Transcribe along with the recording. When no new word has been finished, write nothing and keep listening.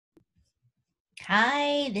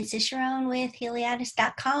Hi, this is Sharon with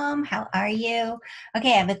Heliatis.com. How are you?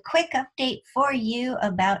 Okay, I have a quick update for you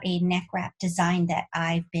about a neck wrap design that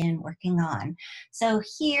I've been working on. So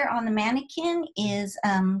here on the mannequin is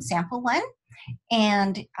sample one,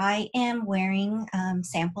 and I am wearing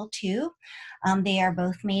sample two. They are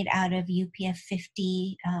both made out of UPF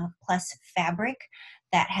 50 plus fabric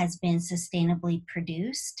that has been sustainably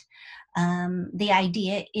produced. The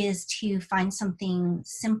idea is to find something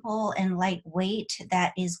simple and lightweight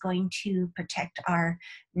that is going to protect our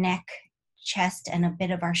neck, chest, and a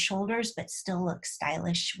bit of our shoulders, but still look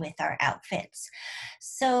stylish with our outfits.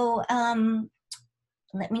 So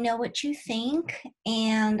let me know what you think.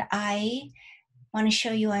 And I want to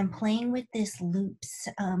show you I'm playing with this loops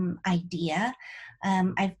idea.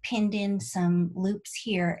 I've pinned in some loops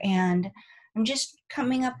here, and I'm just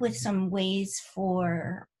coming up with some ways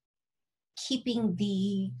for keeping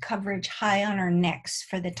the coverage high on our necks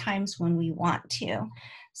for the times when we want to.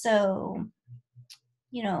 So,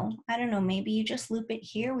 I don't know, maybe you just loop it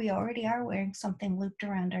here. We already are wearing something looped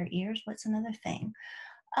around our ears. What's another thing?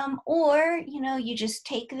 Or, you just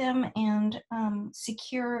take them and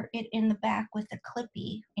secure it in the back with a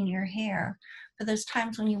clippy in your hair for those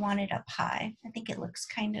times when you want it up high. I think it looks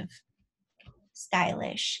kind of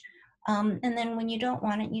stylish. And then when you don't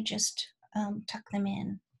want it, you just tuck them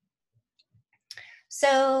in.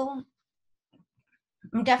 So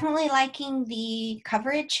I'm definitely liking the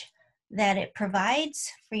coverage that it provides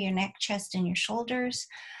for your neck, chest, and your shoulders.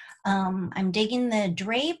 I'm digging the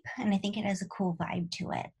drape, and I think it has a cool vibe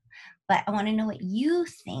to it. But I want to know what you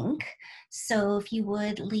think. So if you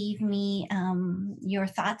would leave me your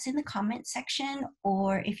thoughts in the comment section,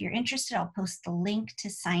 or if you're interested, I'll post the link to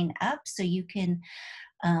sign up so you can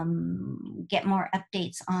get more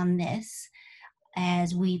updates on this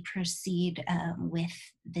as we proceed with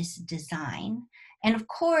this design. And of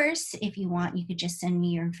course, if you want, you could just send me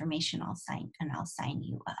your information. I'll sign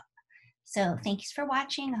you up. So thanks for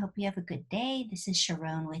watching. I hope you have a good day. This is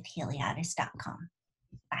Sharon with Heliatis.com.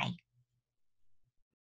 Bye.